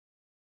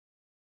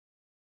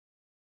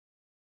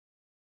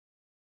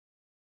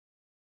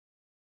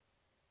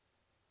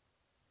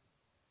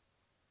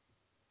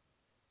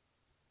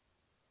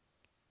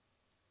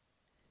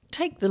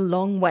Take the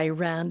long way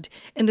round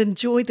and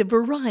enjoy the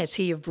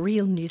variety of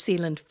real New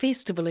Zealand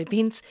festival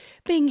events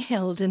being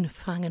held in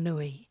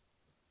Whanganui.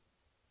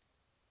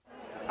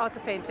 Oh, it's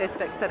a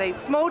fantastic city.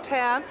 Small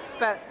town,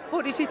 but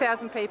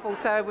 42,000 people,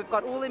 so we've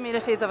got all the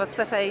amenities of a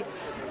city,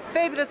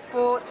 fabulous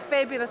sports,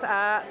 fabulous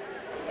arts,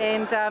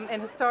 and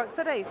historic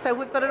city, so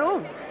we've got it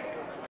all.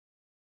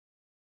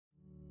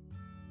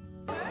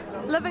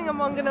 Living in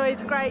Whanganui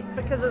is great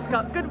because it's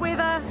got good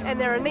weather and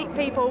there are neat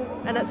people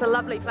and it's a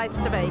lovely place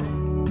to be.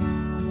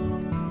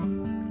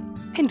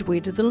 And where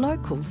do the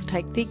locals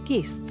take their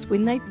guests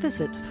when they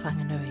visit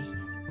Whanganui?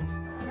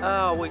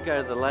 Oh, we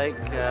go to the lake,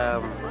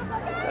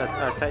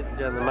 I take them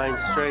down the main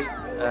street,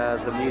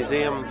 the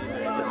museum,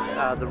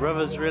 the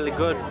river's really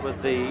good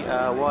with the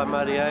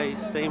Waimarie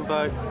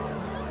steamboat.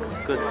 It's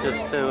good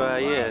just to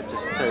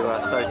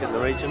soak in the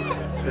region,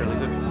 it's really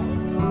good.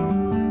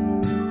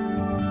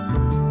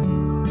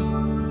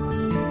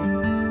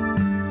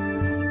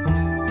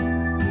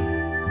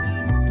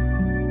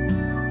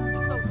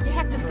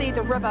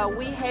 The river,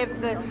 we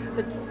have the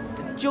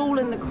jewel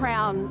in the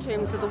crown in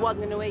terms of the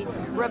Whanganui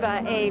River,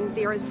 and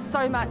there is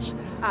so much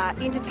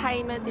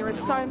entertainment, there is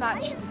so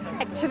much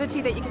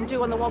activity that you can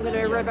do on the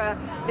Whanganui River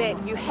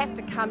that you have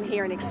to come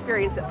here and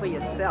experience it for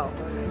yourself.